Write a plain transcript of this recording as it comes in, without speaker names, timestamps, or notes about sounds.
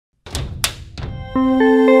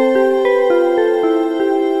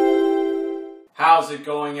How's it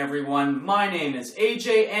going, everyone? My name is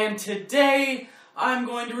AJ, and today I'm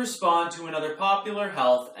going to respond to another popular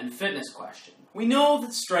health and fitness question. We know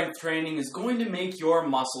that strength training is going to make your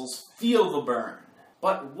muscles feel the burn.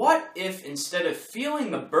 But what if instead of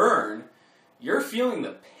feeling the burn, you're feeling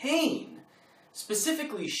the pain?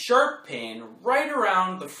 Specifically sharp pain right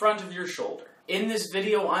around the front of your shoulder. In this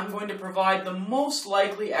video, I'm going to provide the most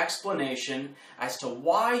likely explanation as to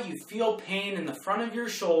why you feel pain in the front of your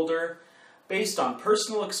shoulder based on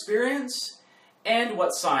personal experience and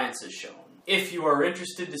what science has shown. If you are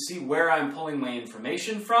interested to see where I'm pulling my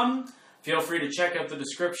information from, feel free to check out the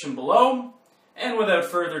description below. And without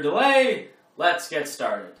further delay, let's get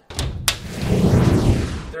started.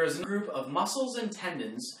 There is a group of muscles and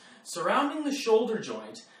tendons surrounding the shoulder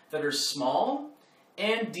joint that are small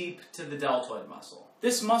and deep to the deltoid muscle.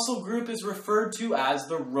 This muscle group is referred to as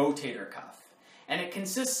the rotator cuff, and it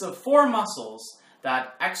consists of 4 muscles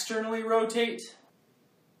that externally rotate,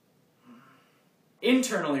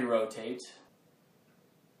 internally rotate,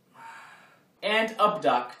 and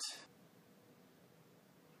abduct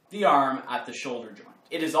the arm at the shoulder joint.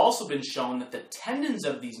 It has also been shown that the tendons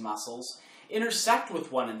of these muscles intersect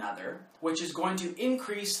with one another, which is going to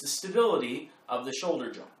increase the stability of the shoulder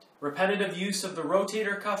joint. Repetitive use of the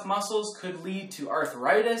rotator cuff muscles could lead to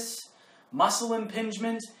arthritis, muscle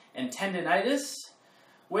impingement, and tendinitis,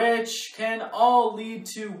 which can all lead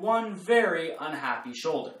to one very unhappy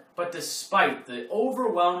shoulder. But despite the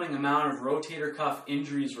overwhelming amount of rotator cuff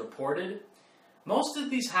injuries reported, most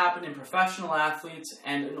of these happen in professional athletes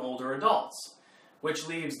and in older adults, which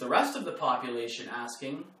leaves the rest of the population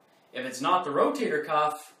asking, if it's not the rotator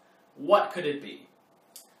cuff, what could it be?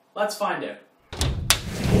 Let's find out.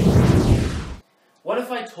 What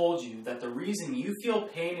if I told you that the reason you feel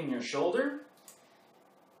pain in your shoulder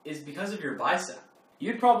is because of your bicep?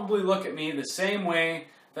 You'd probably look at me the same way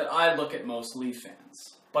that I look at most Leaf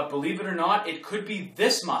fans. But believe it or not, it could be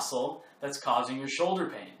this muscle that's causing your shoulder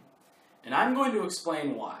pain. And I'm going to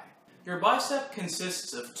explain why. Your bicep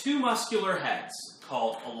consists of 2 muscular heads,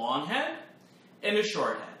 called a long head and a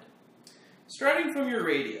short head. Starting from your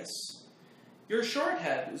radius, your short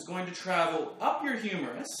head is going to travel up your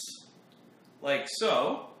humerus, like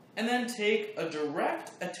so, and then take a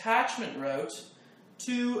direct attachment route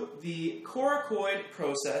to the coracoid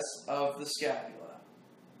process of the scapula,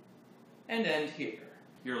 and end here.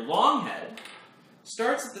 Your long head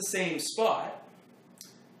starts at the same spot,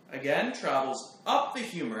 again travels up the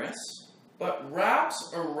humerus, but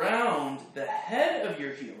wraps around the head of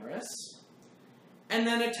your humerus, and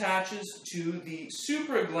then attaches to the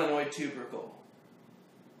supraglenoid tubercle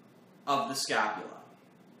of the scapula.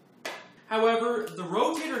 However, the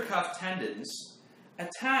rotator cuff tendons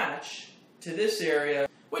attach to this area,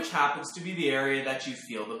 which happens to be the area that you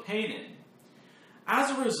feel the pain in. As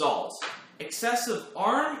a result, excessive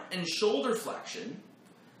arm and shoulder flexion,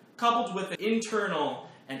 coupled with internal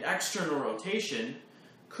and external rotation,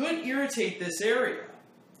 could irritate this area,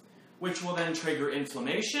 which will then trigger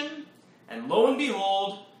inflammation, and lo and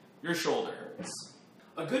behold, your shoulder hurts.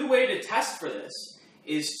 A good way to test for this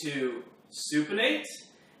is to supinate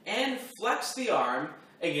and flex the arm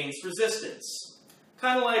against resistance,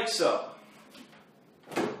 kind of like so.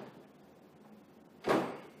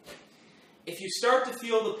 If you start to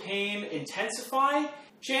feel the pain intensify,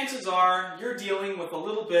 chances are you're dealing with a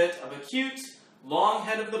little bit of acute long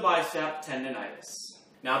head of the bicep tendinitis.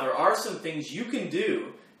 Now there are some things you can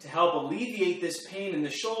do to help alleviate this pain in the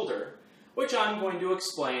shoulder, which I'm going to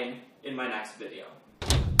explain in my next video.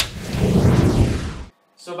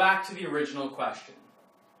 So back to the original question.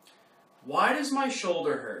 Why does my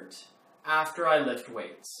shoulder hurt after I lift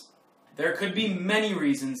weights? There could be many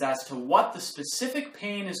reasons as to what the specific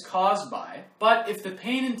pain is caused by, but if the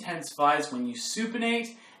pain intensifies when you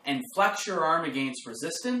supinate and flex your arm against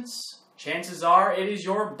resistance, chances are it is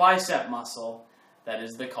your bicep muscle that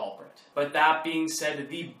is the culprit. But that being said,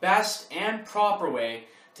 the best and proper way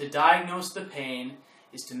to diagnose the pain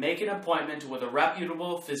is to make an appointment with a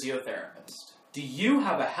reputable physiotherapist. Do you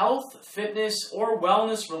have a health, fitness, or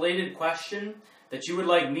wellness-related question that you would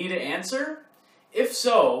like me to answer? If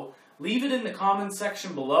so, leave it in the comments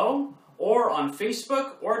section below, or on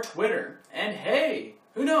Facebook or Twitter. And hey,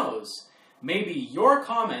 who knows? Maybe your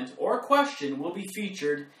comment or question will be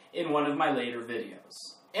featured in one of my later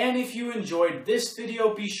videos. And if you enjoyed this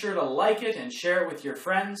video, be sure to like it and share it with your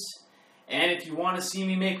friends. And if you want to see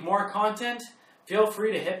me make more content, feel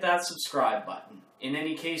free to hit that subscribe button. In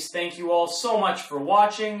any case, thank you all so much for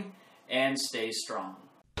watching, and stay strong.